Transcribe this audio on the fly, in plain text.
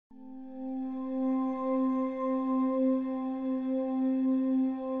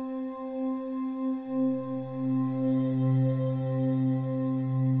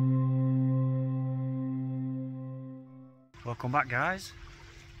Welcome back, guys.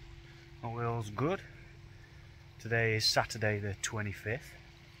 Hope all's good. Today is Saturday the 25th.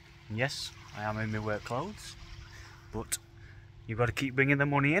 And yes, I am in my work clothes, but you've got to keep bringing the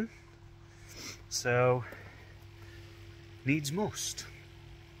money in, so needs must.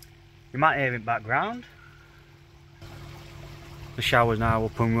 You might hear in background. The shower's now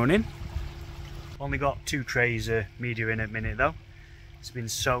up and running. Only got 2 trays of media in at the minute though. It's been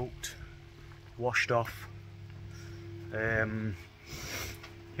soaked, washed off.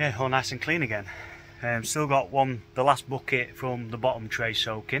 Yeah, all nice and clean again. Still got the last bucket from the bottom tray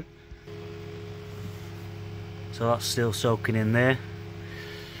soaking. So that's still soaking in there.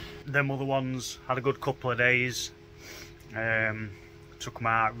 Them other ones had a good couple of days. Took them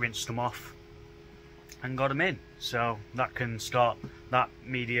out, rinsed them off and got them in. So that can start that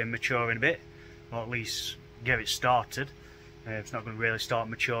media maturing a bit, or at least get it started. It's not going to really start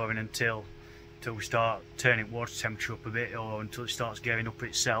maturing until we start turning water temperature up a bit, or until it starts getting up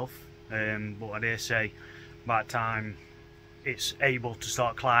itself. But I dare say by the time it's able to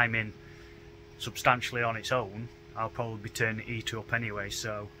start climbing substantially on its own, I'll probably be turning the heater up anyway.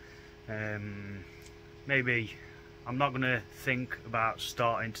 So maybe I'm not going to think about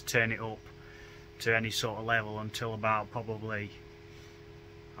starting to turn it up to any sort of level until about probably,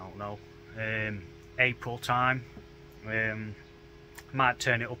 I don't know, April time. Might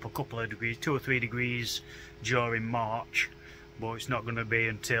turn it up a couple of degrees, 2 or 3 degrees during March, but it's not going to be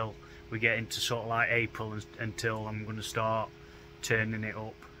until we get into sort of like April until I'm going to start turning it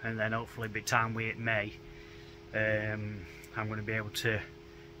up, and then hopefully by the time we hit May, I'm going to be able to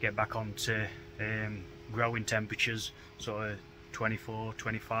get back onto growing temperatures, sort of 24,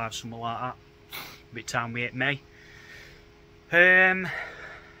 25, something like that, by the time we hit May.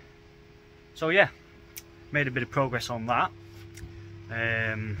 So yeah, made a bit of progress on that.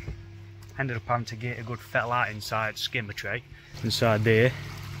 Ended up having to get a good fettle out inside skimmer tray. Inside there,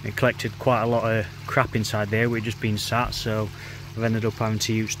 it collected quite a lot of crap inside there. We've just been sat, so I've ended up having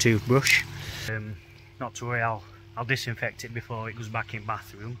to use toothbrush. Not to worry, I'll disinfect it before it goes back in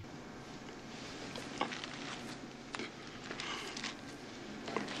bathroom.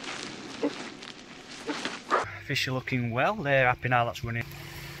 Fish are looking well. They're happy now that's running.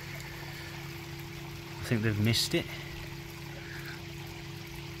 I think they've missed it.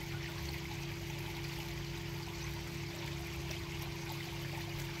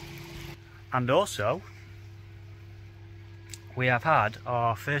 And also, we have had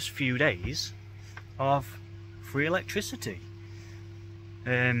our first few days of free electricity.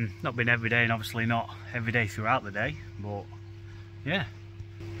 Not been every day, and obviously not every day throughout the day, but yeah.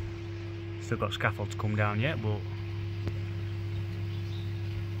 Still got scaffold to come down yet, but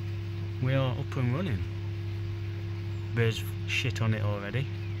we are up and running. There's shit on it already.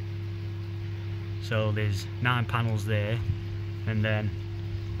 So there's 9 panels there, and then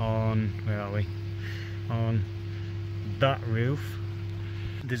on, where are we? On that roof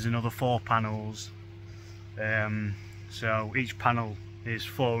there's another 4 panels. So each panel is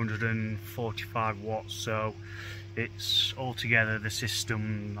 445 watts, so it's altogether the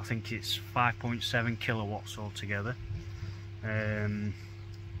system, I think it's 5.7 kilowatts altogether. We've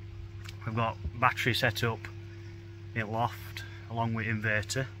got battery set up in loft along with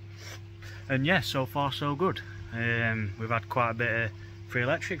inverter, and yeah, so far so good. We've had quite a bit of free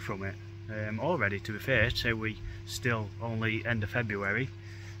electric from it already, to be fair. So we still only end of February,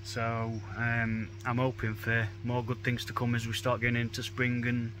 so I'm hoping for more good things to come as we start getting into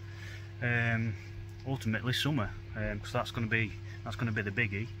spring and ultimately summer, because that's going to be the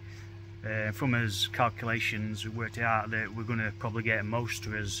biggie. From his calculations, we worked it out that we're going to probably get most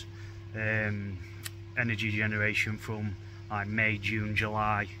of his energy generation from like May, June,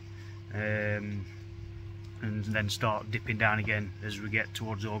 July, and then start dipping down again as we get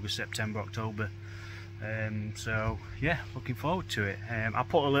towards August, September, October. So yeah, looking forward to it. I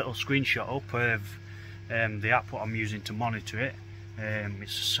put a little screenshot up of the app what I'm using to monitor it.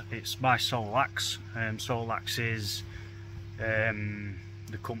 It's by Solax. Solax is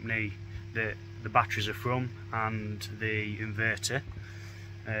the company that the batteries are from, and the inverter.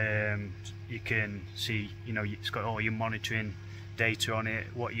 You can see, you know, it's got all your monitoring data on it,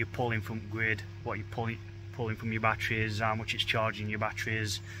 what you're pulling from grid, what you're pulling from your batteries, how much it's charging your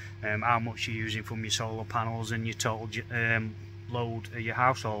batteries, how much you're using from your solar panels, and your total load of your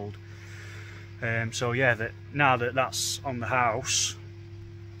household. So yeah, now that that's on the house,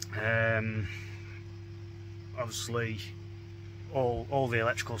 obviously all the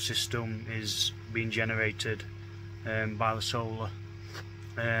electrical system is being generated by the solar,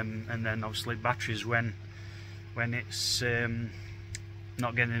 and then obviously batteries when it's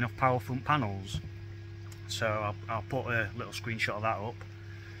not getting enough power from panels. so I'll put a little screenshot of that up.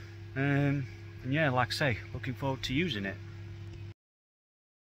 And yeah, like I say, looking forward to using it.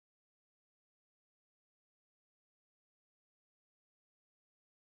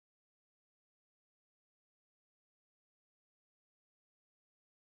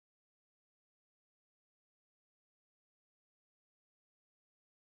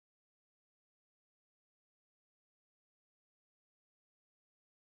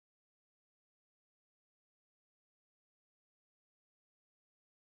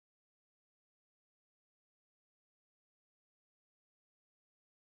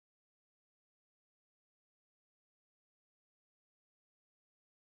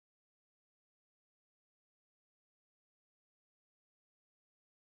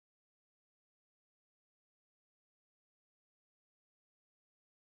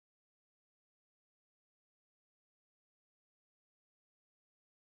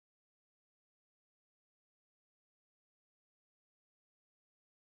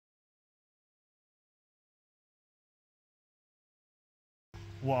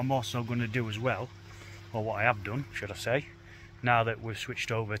 What I'm also going to do as well, or what I have done, should I say, now that we've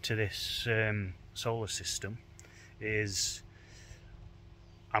switched over to this solar system, is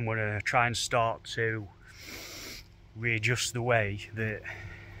I'm going to try and start to readjust the way that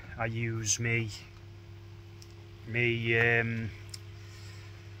I use me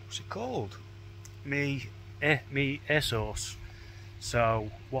what's it called? Me air source. So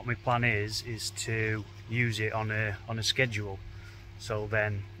what my plan is to use it on a schedule. So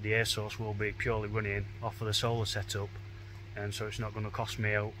then the air source will be purely running off of the solar setup, and so it's not going to cost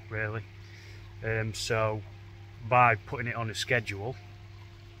me out really. So by putting it on a schedule,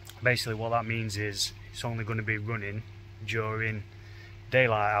 basically what that means is it's only going to be running during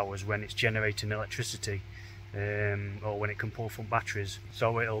daylight hours when it's generating electricity, or when it can pull from batteries.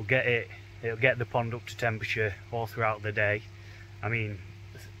 So it'll get the pond up to temperature all throughout the day. I mean,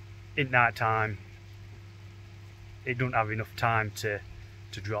 in night time it don't have enough time to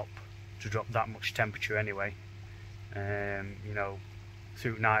drop that much temperature anyway. You know,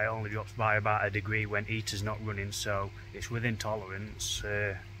 through night it only drops by about 1 degree when heater's not running, so it's within tolerance,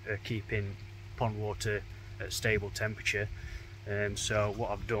 keeping pond water at stable temperature. So what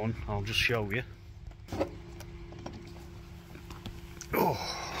I've done, I'll just show you.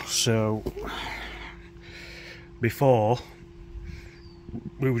 So before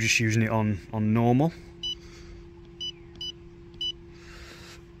we were just using it on normal.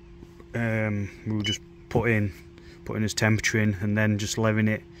 We were just putting its temperature in and then just letting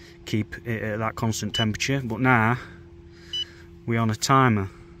it keep it at that constant temperature. But now we're on a timer,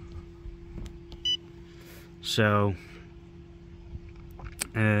 so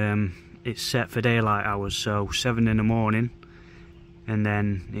it's set for daylight hours, so 7 in the morning, and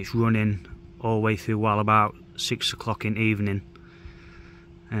then it's running all the way through while about 6 o'clock in the evening.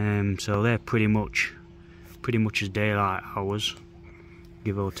 So they're pretty much as daylight hours,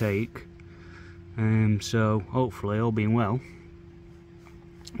 give or take. So hopefully, all being well,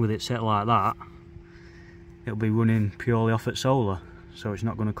 with it set like that, it'll be running purely off at solar, so it's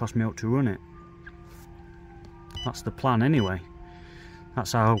not going to cost me out to run it. That's the plan anyway.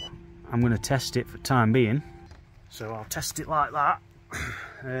 That's how I'm going to test it for the time being. So I'll test it like that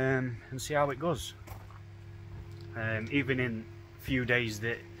and see how it goes. Even in a few days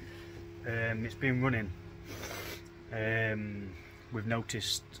that it's been running, we've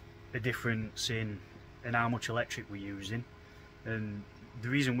noticed a difference in how much electric we're using, and the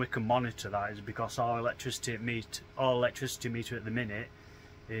reason we can monitor that is because our electricity meter at the minute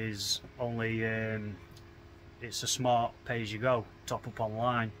is only it's a smart pay-as-you-go top up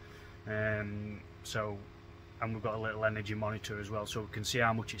online, so, and we've got a little energy monitor as well, so we can see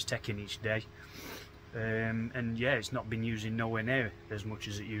how much it's taking each day. And yeah, it's not been using nowhere near as much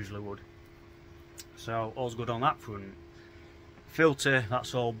as it usually would, so all's good on that front. Filter,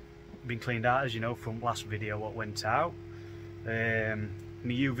 that's all been cleaned out, as you know from last video what went out. My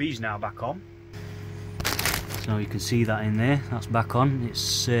UV's now back on, so you can see that in there, that's back on.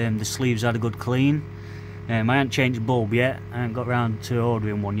 It's the sleeves had a good clean. I haven't changed bulb yet, I haven't got round to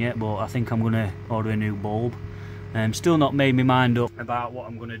ordering one yet, but I think I'm going to order a new bulb. Still not made my mind up about what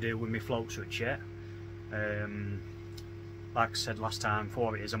I'm going to do with my float switch yet. Like I said last time,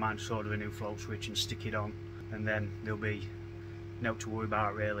 for it is I might just order a new float switch and stick it on, and then there'll be no to worry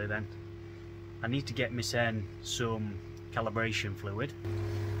about really then. I need to get Miss N some calibration fluid,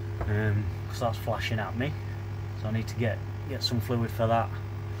 because that's flashing at me, so I need to get some fluid for that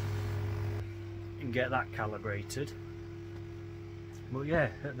and get that calibrated. But yeah,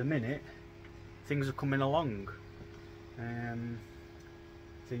 at the minute things are coming along.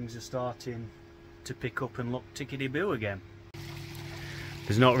 Things are starting to pick up and look tickety-boo again.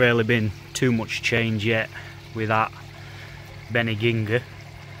 There's not really been too much change yet with that Benny-Ginger.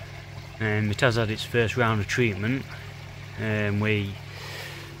 It has had its first round of treatment. I've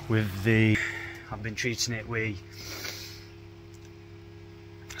been treating it with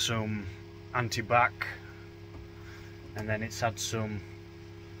some anti-bac, and then it's had some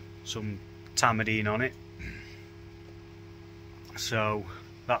tamidine on it. So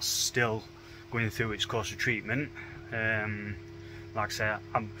that's still going through its course of treatment. Like I say,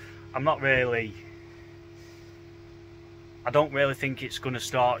 I'm not really. I don't really think it's going to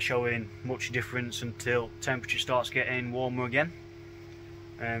start showing much difference until temperature starts getting warmer again,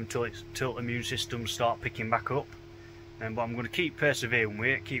 until the immune system start picking back up. But I'm going to keep persevering with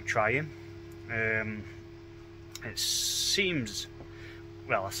it, keep trying. It seems,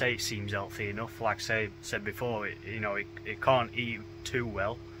 well, I say it seems healthy enough. Like I said before, it can't eat too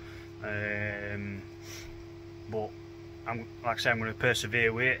well. But like I say, I'm going to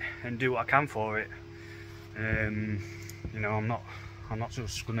persevere with it and do what I can for it. I'm not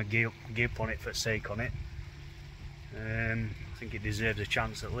just going to give up on it for the sake on it. I think it deserves a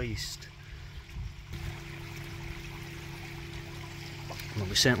chance at least. I'll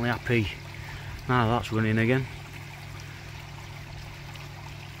be certainly happy now that's running again.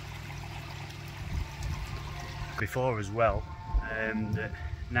 Before as well,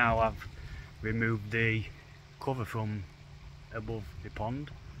 now I've removed the cover from above the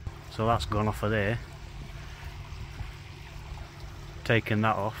pond, so that's gone off of there. Taken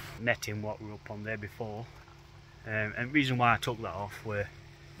that off, netting what were up on there before, and the reason why I took that off was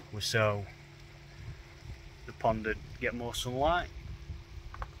so the pond would get more sunlight.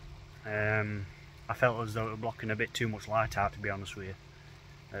 I felt as though it was blocking a bit too much light out, to be honest with you,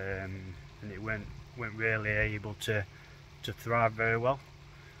 and it weren't really able to thrive very well.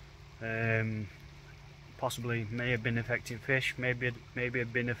 Possibly may have been affecting fish, maybe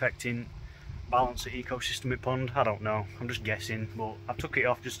have been affecting balance of ecosystem at pond. I don't know, I'm just guessing, but I took it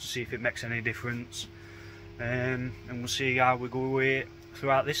off just to see if it makes any difference, and we'll see how we go with it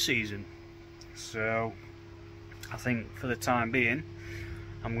throughout this season. So I think for the time being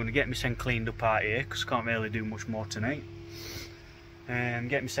I'm going to get my send cleaned up out here, because I can't really do much more tonight.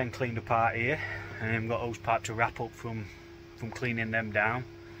 Get my send cleaned up out here, and got hose pipe to wrap up from cleaning them down.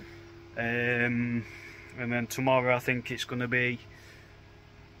 And then tomorrow I think it's going to be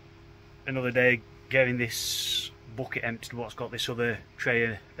another day getting this bucket emptied, what's got this other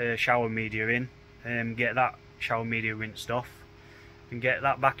tray of shower media in, and get that shower media rinsed off and get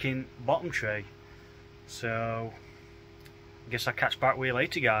that back in bottom tray. So I guess I'll catch back with you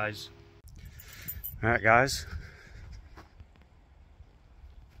later, guys. Alright guys,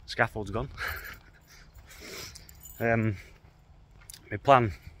 scaffold's gone. My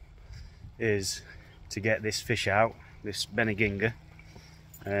plan is to get this fish out, this Benny-Ginger.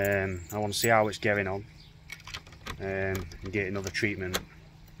 I want to see how it's getting on, and get another treatment,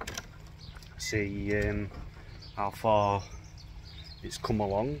 see how far it's come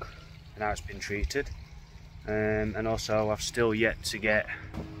along and how it's been treated. And also I've still yet to get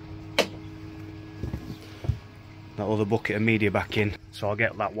that other bucket of media back in, so I'll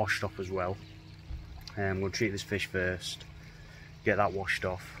get that washed off as well. We'll treat this fish first, get that washed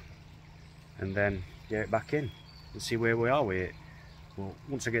off, and then get it back in and see where we are with it. Well,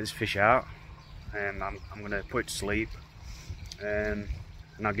 once I get this fish out, I'm going to put it to sleep, and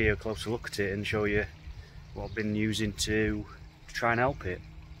I'll give you a closer look at it and show you what I've been using to try and help it.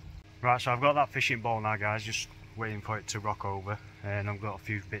 Right, so I've got that fishing bowl now, guys, just waiting for it to rock over, and I've got a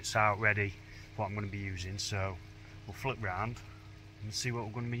few bits out ready for what I'm going to be using, so we'll flip round and see what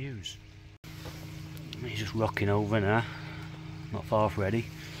we're going to be using. It's just rocking over now, not far off ready.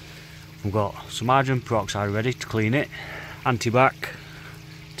 We've got some hydrogen peroxide ready to clean it, anti-bac,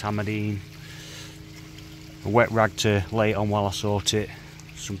 tamidine, a wet rag to lay it on while I sort it,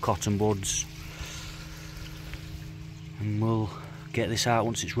 some cotton buds, and we'll get this out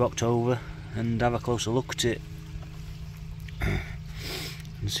once it's rocked over and have a closer look at it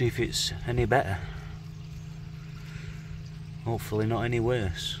and see if it's any better. Hopefully not any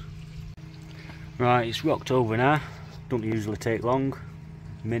worse. Right, it's rocked over now, don't usually take long,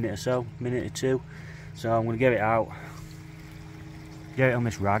 a minute or so, minute or two, so I'm going to get it out, get it on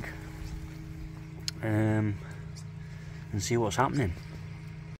this rag, and see what's happening.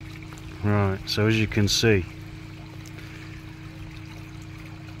 Right, so as you can see,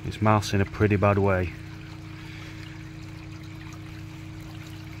 it's mouth's in a pretty bad way.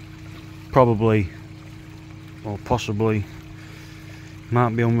 Probably, or possibly,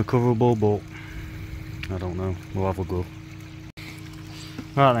 might be unrecoverable, but I don't know, we'll have a go.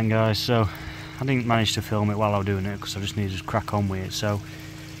 Right then guys, so I didn't manage to film it while I was doing it because I just needed to crack on with it. So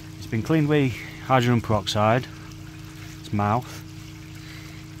it's been cleaned with hydrogen peroxide, its mouth,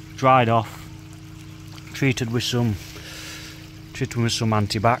 dried off, treated with some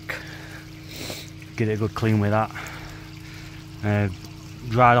anti-bac, get it a good clean with that,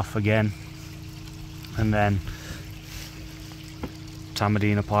 dried off again, and then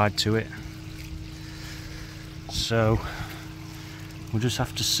Tamidine applied to it. So we'll just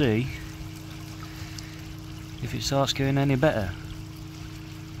have to see if it starts getting any better.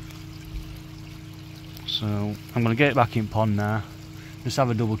 So I'm going to get it back in pond now, just have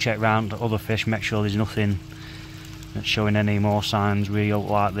a double check round other fish, make sure there's nothing that's showing any more signs real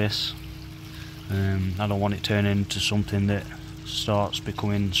like this. I don't want it turning into something that starts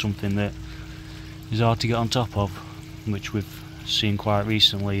becoming something that is hard to get on top of, which we've seen quite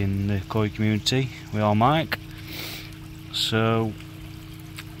recently in the koi community with our Mike. So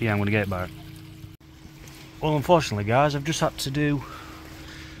yeah, I'm going to get it back. Well, unfortunately guys, I've just had to do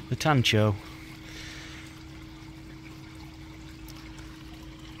the tancho.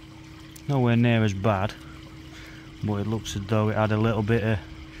 Nowhere near as bad, but it looks as though it had a little bit of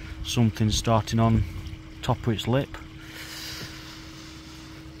something starting on top of its lip.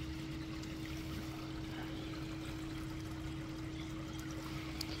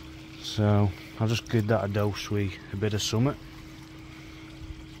 So I'll just give that a dose with a bit of summit,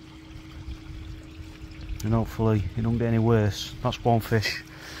 and hopefully it don't get any worse. That's one fish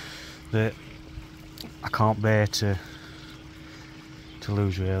that I can't bear to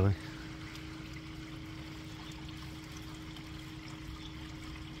lose really.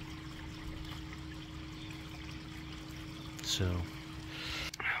 So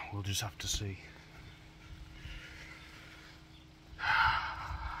we'll just have to see.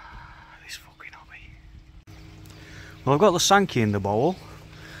 This fucking hobby. Well, I've got the Sankey in the bowl.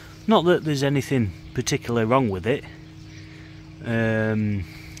 Not that there's anything particularly wrong with it.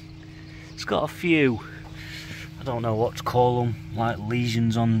 It's got a few, I don't know what to call them, like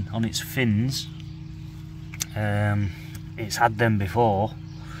lesions on its fins. It's had them before.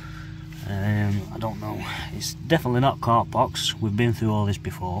 I don't know, it's definitely not carp pox. We've been through all this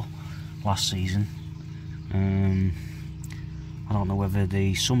before last season. I don't know whether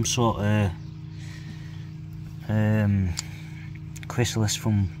there's some sort of chrysalis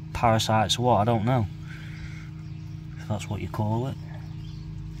from parasites or what, I don't know if that's what you call it,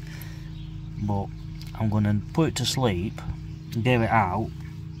 but I'm going to put it to sleep, get it out,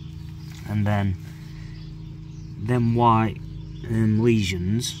 and then them white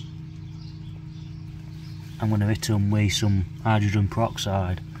lesions, I'm going to hit them with some hydrogen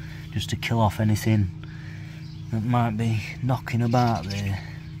peroxide just to kill off anything that might be knocking about there.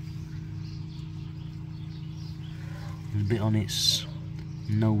 There's a bit on its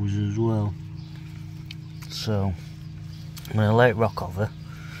nose as well. So I'm going to let it rock over.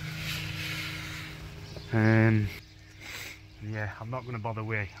 Yeah, I'm not going to bother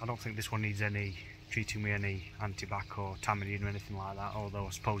with, I don't think this one needs any treating with any anti-bac or Tamidine or anything like that, although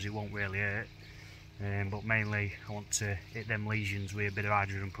I suppose it won't really hurt. But mainly I want to hit them lesions with a bit of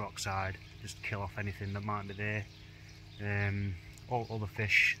hydrogen peroxide, just kill off anything that might be there. All the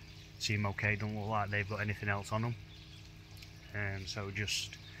fish seem okay, don't look like they've got anything else on them. So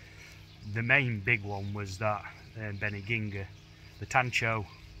just the main big one was that Beniginga. The tancho,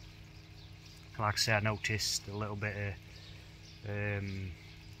 like I say, I noticed a little bit of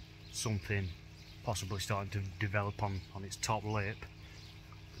something possibly starting to develop on its top lip.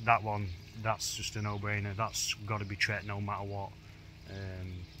 That one, that's just a no-brainer. That's got to be treated no matter what.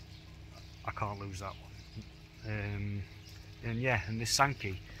 I can't lose that one. And yeah, and this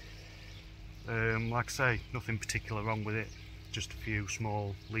Sankey, like I say, nothing particular wrong with it, just a few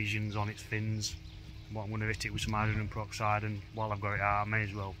small lesions on its fins. But I'm going to hit it with some hydrogen peroxide, and while I've got it out, I may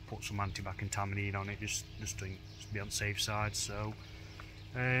as well put some anti-bac and Tamidine on it, just to be on the safe side. So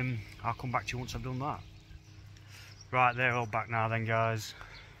I'll come back to you once I've done that. Right, they're all back now then, guys.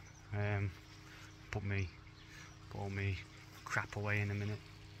 Put all me crap away in a minute.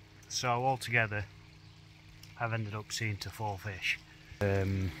 So altogether I've ended up seeing to 4 fish.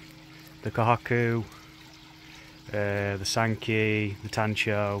 The Kohaku, the Sankey, the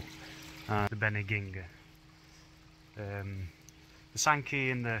Tancho and the Beniginga. The Sankey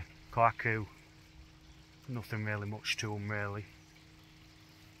and the Kohaku, nothing really much to them really.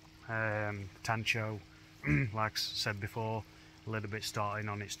 Tancho, like I said before, a little bit starting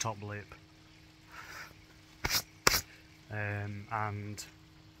on its top lip, and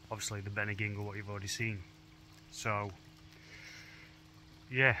obviously the Beniginga, what you've already seen. So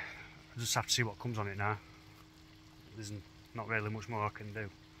yeah, I just have to see what comes on it now. There's not really much more I can do.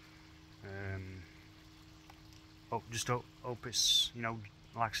 Just hope it's, you know,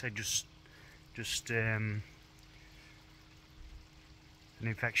 like I said, just an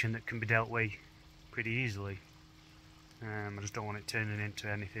infection that can be dealt with pretty easily. I just don't want it turning into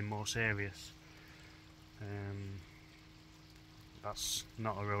anything more serious. That's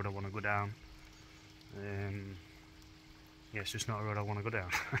not a road I want to go down. Yeah, it's just not a road I want to go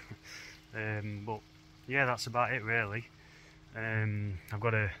down. But yeah, that's about it really. I've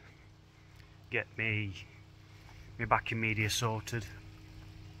got to get me backing media sorted.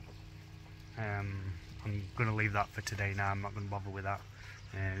 I'm going to leave that for today now. I'm not going to bother with that.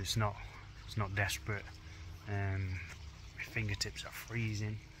 It's not desperate. My fingertips are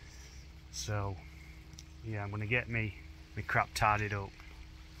freezing, so yeah, I'm going to get me crap tidied up,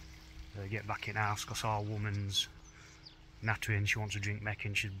 get back in the house, because our woman's nattering. She wants to drink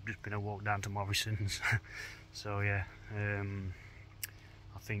Meccan. She's just been a walk down to Morrison's. So yeah, I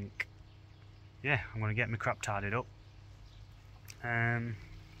think, yeah, I'm going to get my crap tidied up and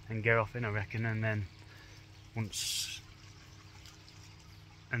get off in, I reckon. And then once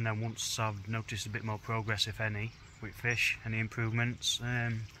I've noticed a bit more progress, if any, with fish, any improvements,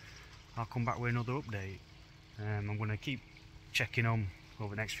 I'll come back with another update. I'm going to keep checking on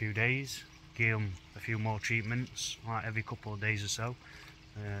over the next few days, give them a few more treatments, like every couple of days or so,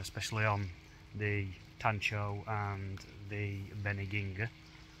 especially on the Tancho and the Beniginga.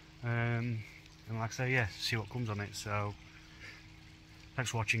 And like I say, yeah, see what comes on it. So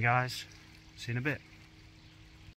thanks for watching, guys. See you in a bit.